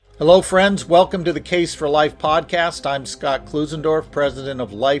Hello, friends. Welcome to the Case for Life podcast. I'm Scott Klusendorf, president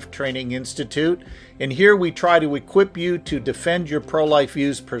of Life Training Institute, and here we try to equip you to defend your pro-life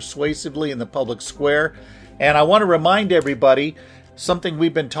views persuasively in the public square. And I want to remind everybody something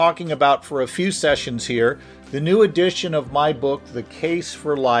we've been talking about for a few sessions here. The new edition of my book, The Case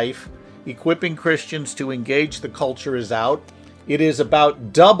for Life, Equipping Christians to Engage the Culture, is out. It is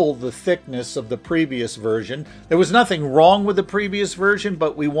about double the thickness of the previous version. There was nothing wrong with the previous version,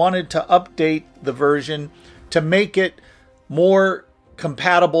 but we wanted to update the version to make it more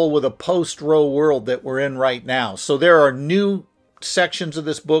compatible with a post-Roe world that we're in right now. So there are new sections of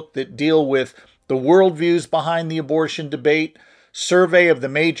this book that deal with the worldviews behind the abortion debate, survey of the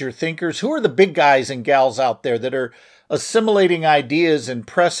major thinkers. Who are the big guys and gals out there that are assimilating ideas and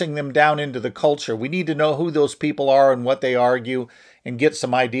pressing them down into the culture? We need to know who those people are and what they argue and get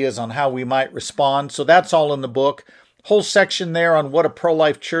some ideas on how we might respond. So that's all in the book. Whole section there on what a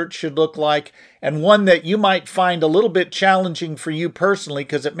pro-life church should look like, and one that you might find a little bit challenging for you personally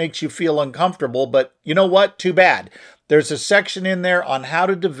because it makes you feel uncomfortable. But you know what? Too bad. There's a section in there on how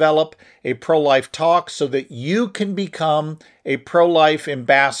to develop a pro-life talk so that you can become a pro-life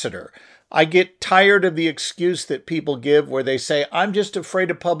ambassador. I get tired of the excuse that people give where they say, I'm just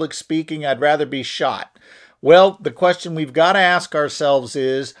afraid of public speaking, I'd rather be shot. Well, the question we've got to ask ourselves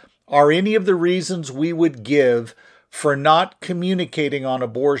is, are any of the reasons we would give for not communicating on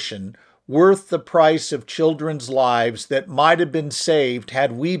abortion worth the price of children's lives that might have been saved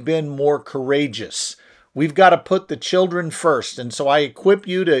had we been more courageous? We've got to put the children first, and so I equip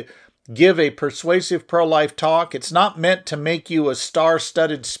you to give a persuasive pro-life talk. It's not meant to make you a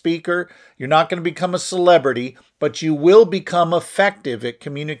star-studded speaker. You're not going to become a celebrity, but you will become effective at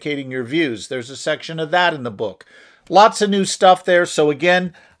communicating your views. There's a section of that in the book. Lots of new stuff there. So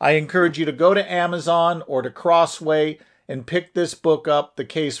again, I encourage you to go to Amazon or to Crossway and pick this book up, The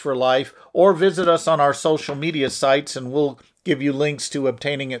Case for Life, or visit us on our social media sites and we'll give you links to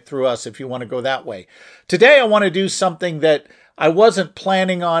obtaining it through us if you want to go that way. Today, I want to do something that I wasn't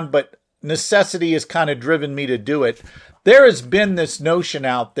planning on, but necessity has kind of driven me to do it. There has been this notion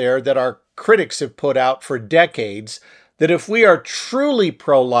out there that our critics have put out for decades that if we are truly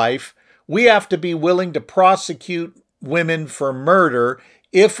pro-life, we have to be willing to prosecute women for murder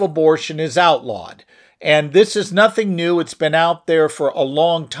if abortion is outlawed. And this is nothing new. It's been out there for a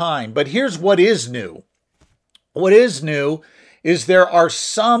long time. But here's what is new. What is new is there are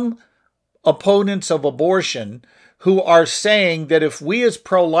some opponents of abortion who are saying that if we as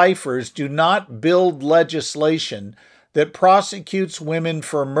pro-lifers do not build legislation that prosecutes women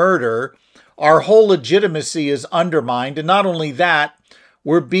for murder, our whole legitimacy is undermined. And not only that,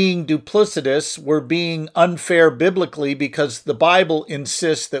 we're being duplicitous, we're being unfair biblically because the Bible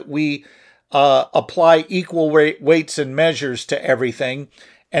insists that we apply equal weights and measures to everything.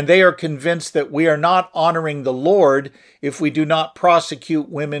 And they are convinced that we are not honoring the Lord if we do not prosecute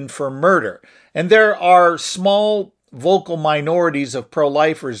women for murder. And there are small vocal minorities of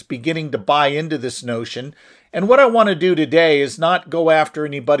pro-lifers beginning to buy into this notion. And what I want to do today is not go after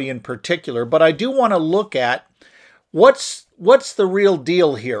anybody in particular, but I do want to look at what's the real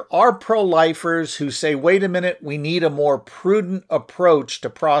deal here. Are pro-lifers who say, wait a minute, we need a more prudent approach to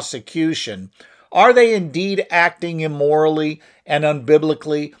prosecution, are they indeed acting immorally and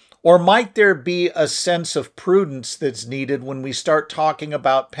unbiblically? Or might there be a sense of prudence that's needed when we start talking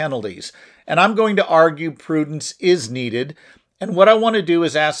about penalties? And I'm going to argue prudence is needed. And what I want to do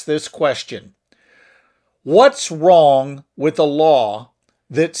is ask this question. What's wrong with a law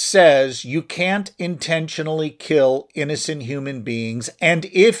that says you can't intentionally kill innocent human beings, and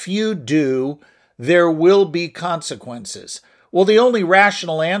if you do, there will be consequences? Well, the only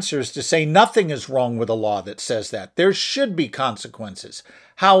rational answer is to say nothing is wrong with a law that says that. There should be consequences.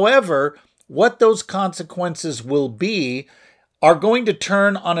 However, what those consequences will be are going to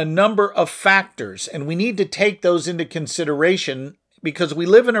turn on a number of factors, and we need to take those into consideration because we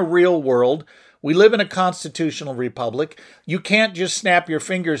live in a real world. We live in a constitutional republic. You can't just snap your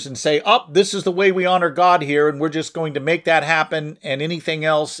fingers and say, oh, this is the way we honor God here, and we're just going to make that happen, and anything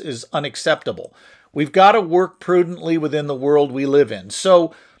else is unacceptable. We've got to work prudently within the world we live in.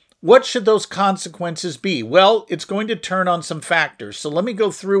 So what should those consequences be? Well, it's going to turn on some factors. So let me go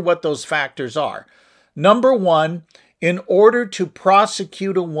through what those factors are. Number one, in order to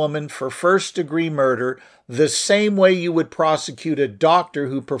prosecute a woman for first-degree murder the same way you would prosecute a doctor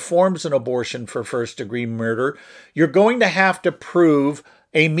who performs an abortion for first-degree murder, you're going to have to prove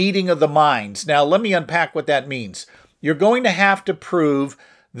a meeting of the minds. Now, let me unpack what that means. You're going to have to prove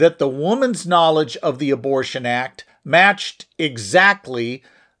that the woman's knowledge of the Abortion Act matched exactly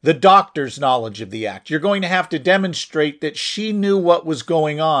the doctor's knowledge of the act. You're going to have to demonstrate that she knew what was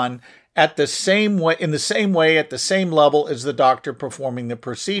going on at the same way, in the same way, at the same level as the doctor performing the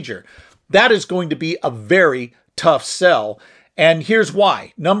procedure. That is going to be a very tough sell. And here's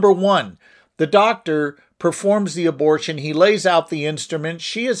why. Number one, the doctor performs the abortion. He lays out the instrument.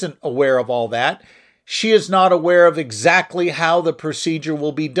 She isn't aware of all that. She is not aware of exactly how the procedure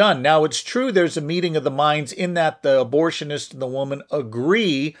will be done. Now, it's true there's a meeting of the minds in that the abortionist and the woman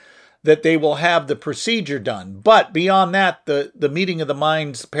agree that they will have the procedure done. But beyond that, the meeting of the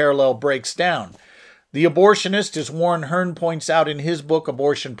minds parallel breaks down. The abortionist, as Warren Hearn points out in his book,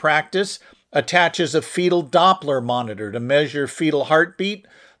 Abortion Practice, attaches a fetal Doppler monitor to measure fetal heartbeat.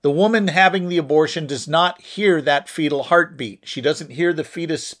 The woman having the abortion does not hear that fetal heartbeat. She doesn't hear the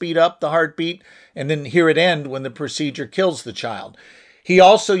fetus speed up the heartbeat and then hear it end when the procedure kills the child. He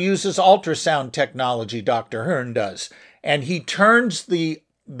also uses ultrasound technology, Dr. Hearn does, and he turns the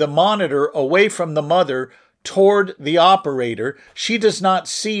monitor away from the mother toward the operator. She does not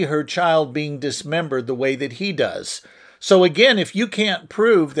see her child being dismembered the way that he does. So again, if you can't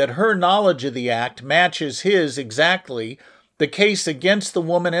prove that her knowledge of the act matches his exactly, the case against the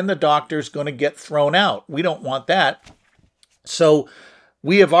woman and the doctor is going to get thrown out. We don't want that. So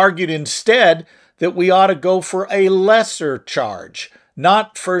we have argued instead that we ought to go for a lesser charge,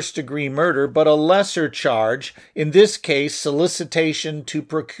 not first-degree murder, but a lesser charge, in this case, solicitation to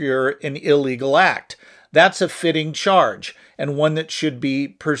procure an illegal act. That's a fitting charge and one that should be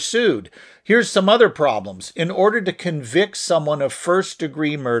pursued. Here's some other problems. In order to convict someone of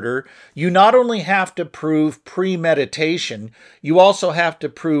first-degree murder, you not only have to prove premeditation, you also have to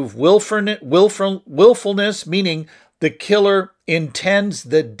prove willfulness, meaning the killer intends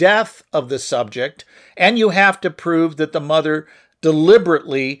the death of the subject, and you have to prove that the mother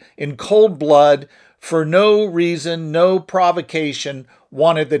deliberately, in cold blood, for no reason, no provocation,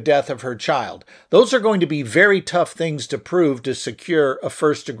 wanted the death of her child. Those are going to be very tough things to prove to secure a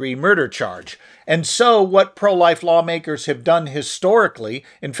first-degree murder charge. And so what pro-life lawmakers have done historically,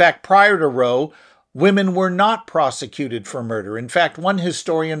 in fact, prior to Roe, women were not prosecuted for murder. In fact, one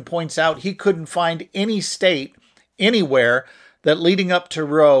historian points out he couldn't find any state anywhere that leading up to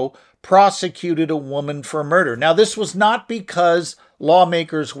Roe prosecuted a woman for murder. Now, this was not because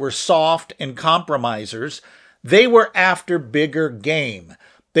lawmakers were soft and compromisers. They were after bigger game.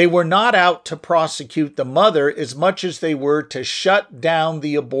 They were not out to prosecute the mother as much as they were to shut down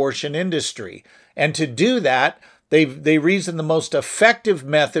the abortion industry. And to do that, they reasoned the most effective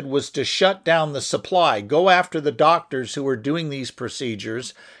method was to shut down the supply, go after the doctors who were doing these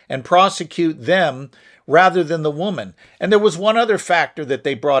procedures and prosecute them rather than the woman. And there was one other factor that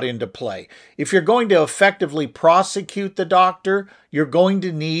they brought into play. If you're going to effectively prosecute the doctor, you're going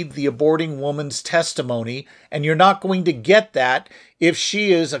to need the aborting woman's testimony, and you're not going to get that if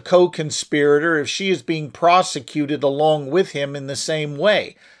she is a co-conspirator, if she is being prosecuted along with him in the same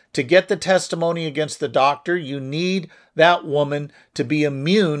way. To get the testimony against the doctor, you need that woman to be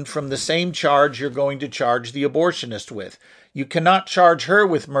immune from the same charge you're going to charge the abortionist with. You cannot charge her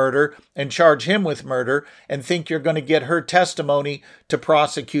with murder and charge him with murder and think you're going to get her testimony to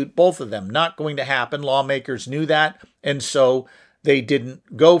prosecute both of them. Not going to happen. Lawmakers knew that, and so they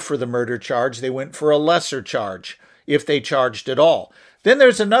didn't go for the murder charge. They went for a lesser charge, if they charged at all. Then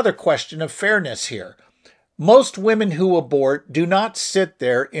there's another question of fairness here. Most women who abort do not sit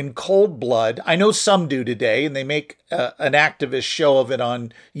there in cold blood. I know some do today, and they make an activist show of it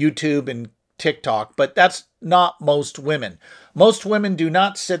on YouTube and TikTok, but that's not most women. Most women do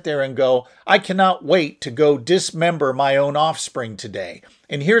not sit there and go, I cannot wait to go dismember my own offspring today.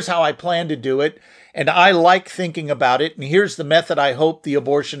 And here's how I plan to do it. And I like thinking about it. And here's the method I hope the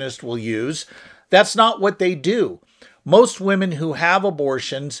abortionist will use. That's not what they do. Most women who have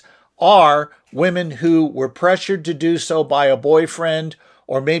abortions are women who were pressured to do so by a boyfriend,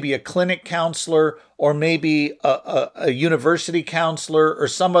 or maybe a clinic counselor, or maybe a university counselor, or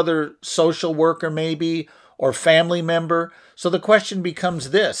some other social worker maybe, or family member. So the question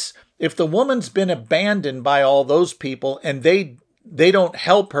becomes this: if the woman's been abandoned by all those people and they don't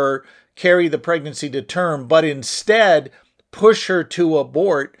help her carry the pregnancy to term, but instead push her to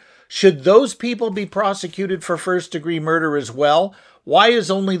abort, should those people be prosecuted for first-degree murder as well? Why is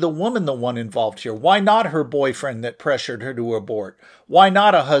only the woman the one involved here? Why not her boyfriend that pressured her to abort? Why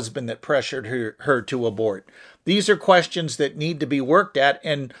not a husband that pressured her to abort? These are questions that need to be worked at,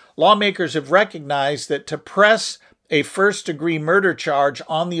 and lawmakers have recognized that to press a first-degree murder charge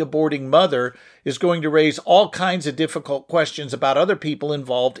on the aborting mother is going to raise all kinds of difficult questions about other people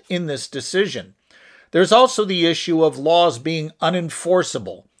involved in this decision. There's also the issue of laws being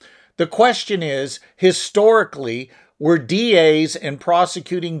unenforceable. The question is, historically, were DAs and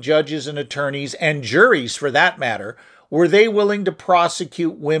prosecuting judges and attorneys and juries for that matter, were they willing to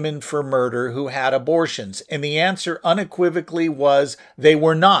prosecute women for murder who had abortions? And the answer unequivocally was they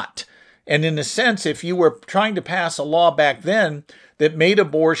were not. And in a sense, if you were trying to pass a law back then that made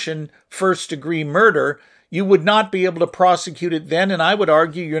abortion first-degree murder, you would not be able to prosecute it then, and I would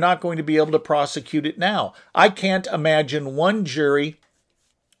argue you're not going to be able to prosecute it now. I can't imagine one jury,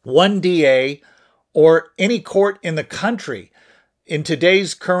 one DA, or any court in the country in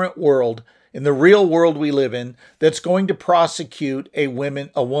today's current world, in the real world we live in, that's going to prosecute a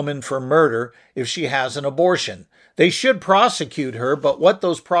woman for murder if she has an abortion. They should prosecute her, but what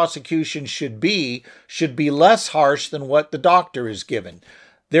those prosecutions should be less harsh than what the doctor is given.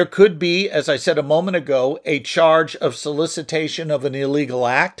 There could be, as I said a moment ago, a charge of solicitation of an illegal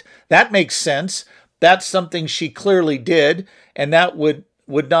act. That makes sense. That's something she clearly did, and that would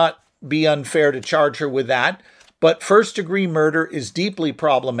not be unfair to charge her with that. But first-degree murder is deeply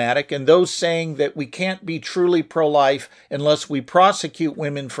problematic, and those saying that we can't be truly pro-life unless we prosecute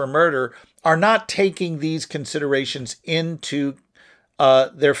women for murder are not taking these considerations into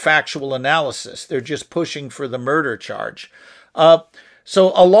their factual analysis. They're just pushing for the murder charge.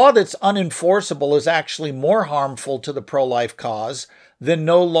 So a law that's unenforceable is actually more harmful to the pro-life cause than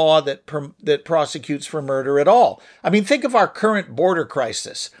no law that prosecutes for murder at all. I mean, think of our current border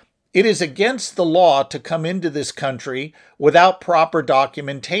crisis. It is against the law to come into this country without proper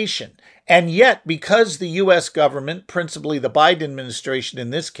documentation. And yet, because the U.S. government, principally the Biden administration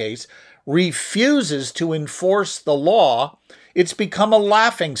in this case, refuses to enforce the law, it's become a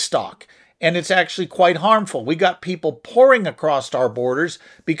laughingstock. And it's actually quite harmful. We got people pouring across our borders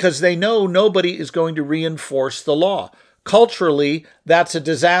because they know nobody is going to reinforce the law. Culturally, that's a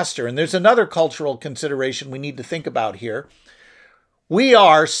disaster. And there's another cultural consideration we need to think about here. We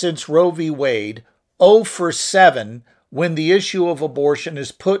are, since Roe v. Wade, 0 for 7 when the issue of abortion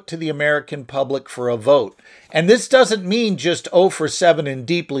is put to the American public for a vote. And this doesn't mean just 0 for 7 in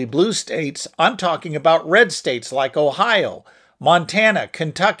deeply blue states. I'm talking about red states like Ohio, Montana,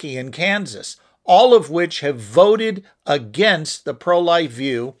 Kentucky, and Kansas, all of which have voted against the pro-life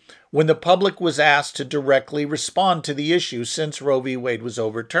view when the public was asked to directly respond to the issue since Roe v. Wade was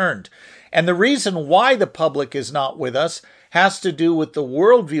overturned. And the reason why the public is not with us has to do with the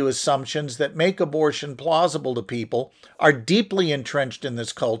worldview assumptions that make abortion plausible to people are deeply entrenched in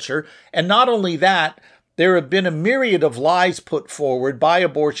this culture. And not only that, there have been a myriad of lies put forward by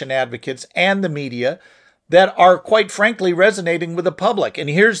abortion advocates and the media that are quite frankly resonating with the public. And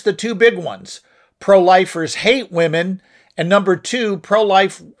here's the two big ones. Pro-lifers hate women, and number two,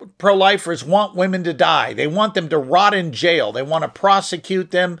 pro-lifers want women to die. They want them to rot in jail. They want to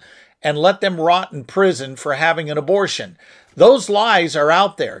prosecute them and let them rot in prison for having an abortion. Those lies are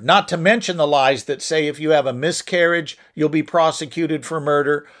out there, not to mention the lies that say if you have a miscarriage, you'll be prosecuted for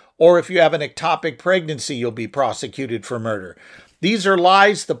murder, or if you have an ectopic pregnancy, you'll be prosecuted for murder. These are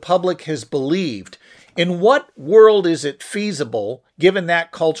lies the public has believed. In what world is it feasible, given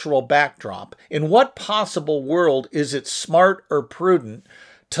that cultural backdrop? In what possible world is it smart or prudent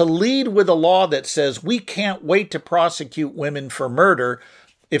to lead with a law that says we can't wait to prosecute women for murder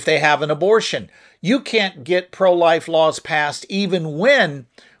if they have an abortion? You can't get pro-life laws passed even when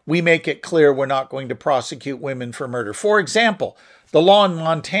we make it clear we're not going to prosecute women for murder. For example, the law in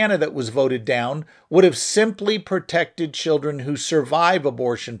Montana that was voted down would have simply protected children who survive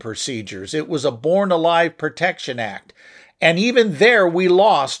abortion procedures. It was a Born Alive Protection Act. And even there we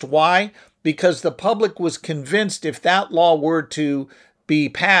lost. Why? Because the public was convinced if that law were to be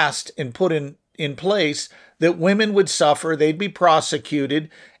passed and put in place, that women would suffer, they'd be prosecuted,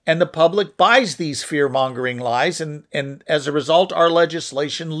 and the public buys these fear-mongering lies, and as a result, our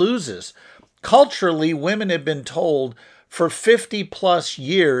legislation loses. Culturally, women have been told for 50-plus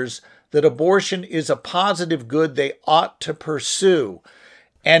years that abortion is a positive good they ought to pursue.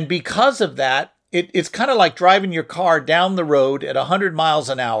 And because of that, it's kind of like driving your car down the road at 100 miles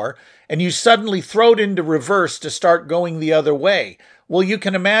an hour, and you suddenly throw it into reverse to start going the other way. Well, you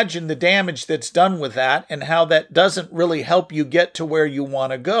can imagine the damage that's done with that and how that doesn't really help you get to where you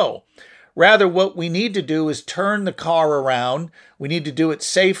want to go. Rather, what we need to do is turn the car around. We need to do it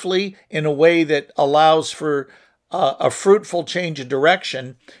safely in a way that allows for a fruitful change of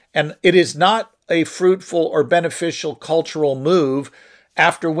direction. And it is not a fruitful or beneficial cultural move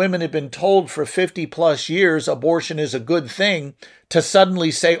after women have been told for 50 plus years abortion is a good thing to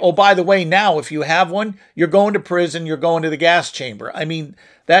suddenly say, oh, by the way, now if you have one, you're going to prison, you're going to the gas chamber. I mean,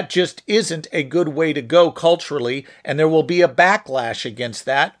 that just isn't a good way to go culturally, and there will be a backlash against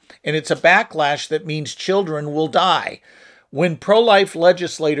that. And it's a backlash that means children will die. When pro-life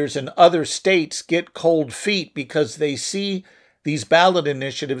legislators in other states get cold feet because they see these ballot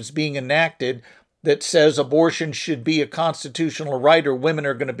initiatives being enacted that says abortion should be a constitutional right or women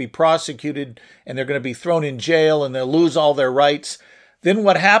are going to be prosecuted and they're going to be thrown in jail and they'll lose all their rights, then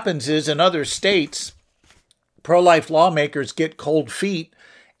what happens is in other states, pro-life lawmakers get cold feet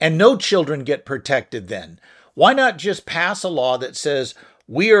and no children get protected then. Why not just pass a law that says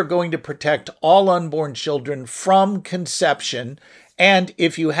we are going to protect all unborn children from conception, and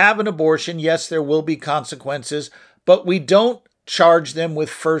if you have an abortion, yes, there will be consequences, but we don't charge them with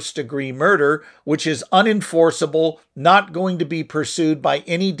first-degree murder, which is unenforceable, not going to be pursued by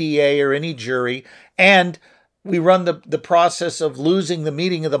any DA or any jury, and we run the process of losing the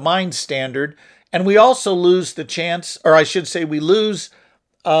meeting of the mind standard, and we also lose the chance, or I should say we lose,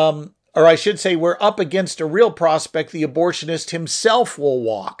 we're up against a real prospect the abortionist himself will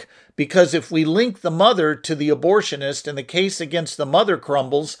walk. Because if we link the mother to the abortionist and the case against the mother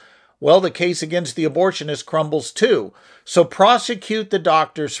crumbles, well, the case against the abortionist crumbles too. So prosecute the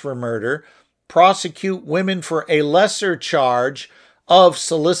doctors for murder, prosecute women for a lesser charge of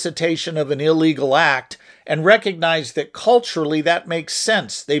solicitation of an illegal act, and recognize that culturally that makes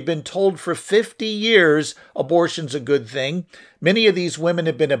sense. They've been told for 50 years abortion's a good thing. Many of these women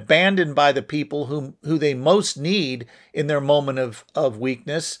have been abandoned by the people who they most need in their moment of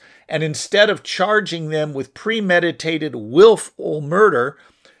weakness. And instead of charging them with premeditated, willful murder,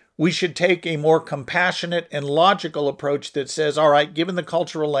 we should take a more compassionate and logical approach that says, all right, given the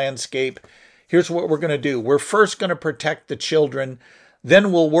cultural landscape, here's what we're going to do. We're first going to protect the children.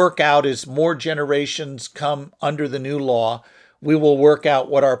 Then we'll work out as more generations come under the new law, we will work out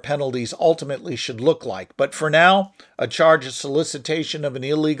what our penalties ultimately should look like. But for now, a charge of solicitation of an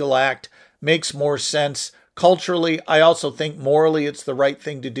illegal act makes more sense. Culturally, I also think morally it's the right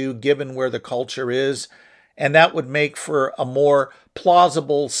thing to do given where the culture is. And that would make for a more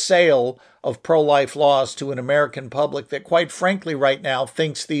plausible sale of pro-life laws to an American public that, quite frankly, right now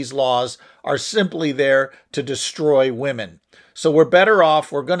thinks these laws are simply there to destroy women. So we're better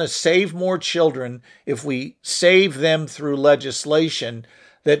off, we're going to save more children if we save them through legislation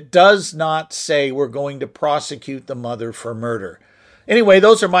that does not say we're going to prosecute the mother for murder. Anyway,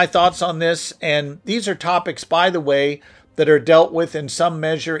 those are my thoughts on this. And these are topics, by the way, that are dealt with in some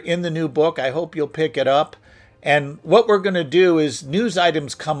measure in the new book. I hope you'll pick it up. And what we're going to do is news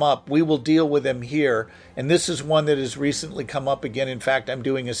items come up, we will deal with them here. And this is one that has recently come up again. In fact, I'm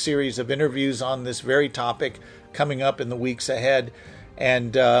doing a series of interviews on this very topic coming up in the weeks ahead.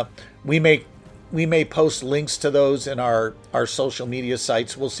 And we may post links to those in our social media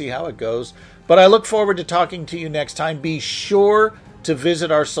sites. We'll see how it goes. But I look forward to talking to you next time. Be sure to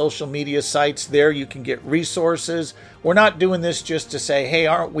visit our social media sites. There you can get resources. We're not doing this just to say, hey,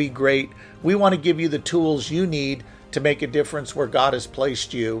 aren't we great? We want to give you the tools you need to make a difference where God has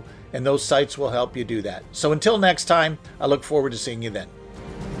placed you, and those sites will help you do that. So until next time, I look forward to seeing you then.